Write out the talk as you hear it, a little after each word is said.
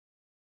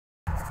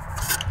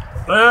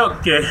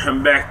Okay,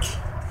 I'm back.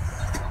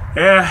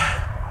 Yeah,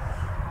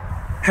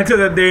 I took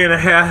a day and a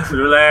half to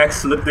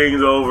relax, look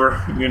things over,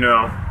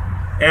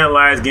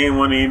 analyze game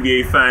one of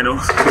the NBA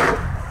Finals.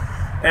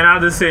 And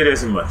I'll just say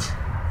this much.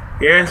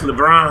 Yes,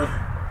 LeBron,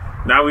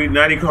 now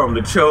they call him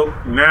the choke,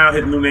 now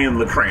his new name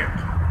is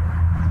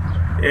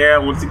LeCramp. Yeah,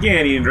 once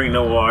again, he didn't drink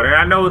no water.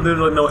 I know there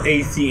was no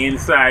AC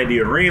inside the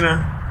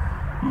arena,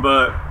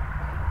 but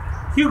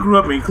you grew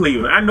up in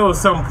Cleveland. I know at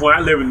some point,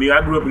 I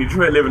grew up in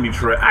Detroit, live in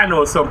Detroit. I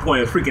know at some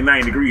point it's freaking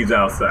 90 degrees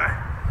outside.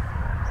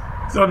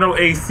 So no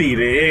AC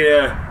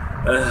there.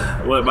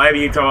 What maybe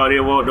you talk they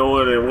want no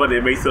other what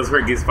it makes us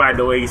hurt gets fight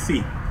no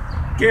AC.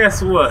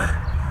 Guess what?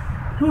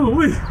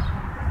 Ooh-wee.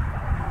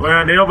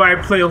 Well, nobody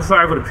play on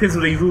sorry for the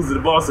Pistons losing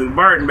to Boston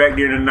Barton back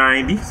there in the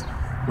 90s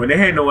when they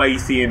had no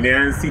AC in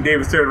there. And see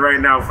David Stern right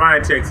now,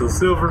 fine checks on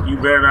Silver. You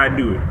better not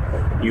do it.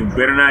 You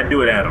better not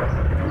do it, Adam.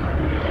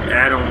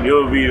 Adam,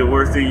 you'll be the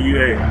worst thing you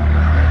had.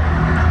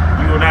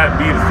 You will not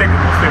be the second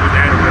most famous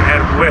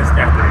Adam West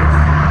after this.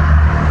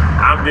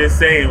 I'm just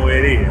saying what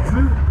it is.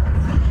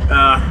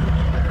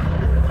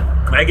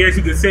 I guess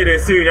you could say that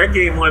series. That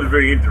game was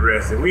very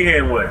interesting. We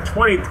had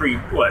 23,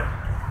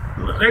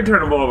 they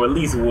turned the ball over at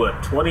least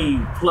 20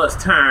 plus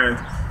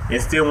times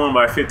and still won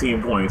by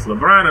 15 points.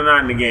 LeBron is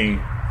not in the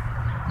game.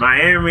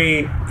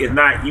 Miami is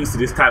not used to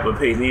this type of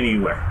pace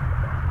anyway.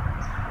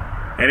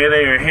 And then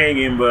they are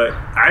hanging, but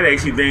I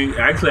think San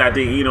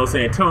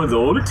Antonio's the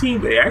older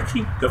team, but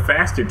actually the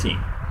faster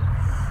team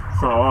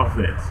on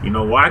offense. You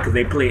know why? Because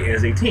they play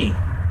as a team.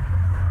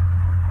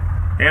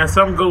 And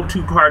some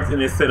go-to parts in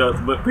this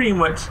setup, but pretty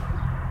much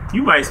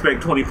you might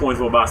expect 20 points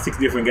from about 6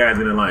 different guys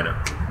in the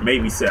lineup,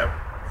 maybe 7.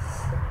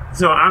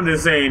 So I'm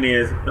just saying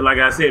is, like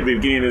I said at the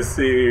beginning of the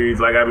series,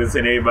 like I've been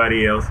saying to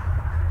everybody else,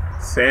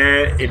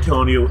 San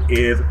Antonio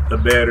is a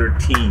better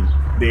team.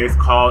 There's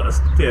called a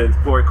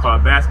sport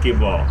called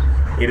basketball.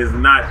 It is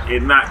not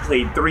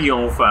played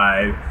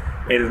 3-on-5.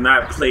 It is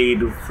not played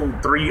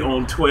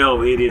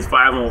 3-on-12. It is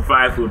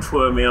 5-on-5 with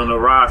 12 men on the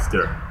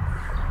roster.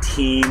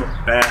 Team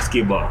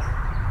basketball.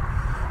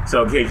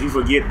 So in case you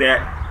forget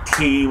that,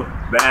 team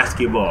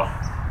basketball.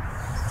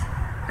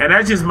 And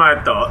that's just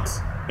my thoughts.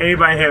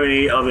 Anybody have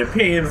any other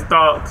opinions,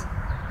 thoughts,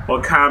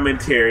 or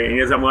commentary? And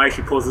yes, I'm going to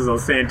actually post this on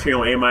San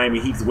Antonio and Miami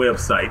Heat's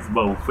websites,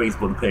 both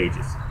Facebook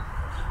pages.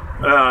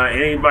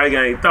 Anybody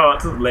got any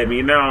thoughts, let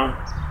me know.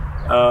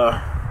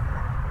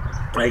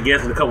 I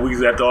guess in a couple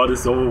weeks after all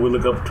this is over, we'll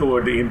look up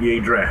toward the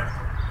NBA draft.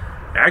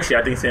 Actually,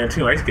 I think San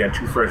Antonio actually got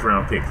 2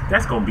 first-round picks.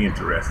 That's going to be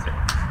interesting.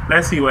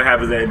 Let's see what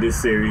happens in this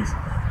series.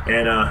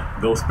 And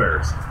go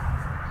Spurs.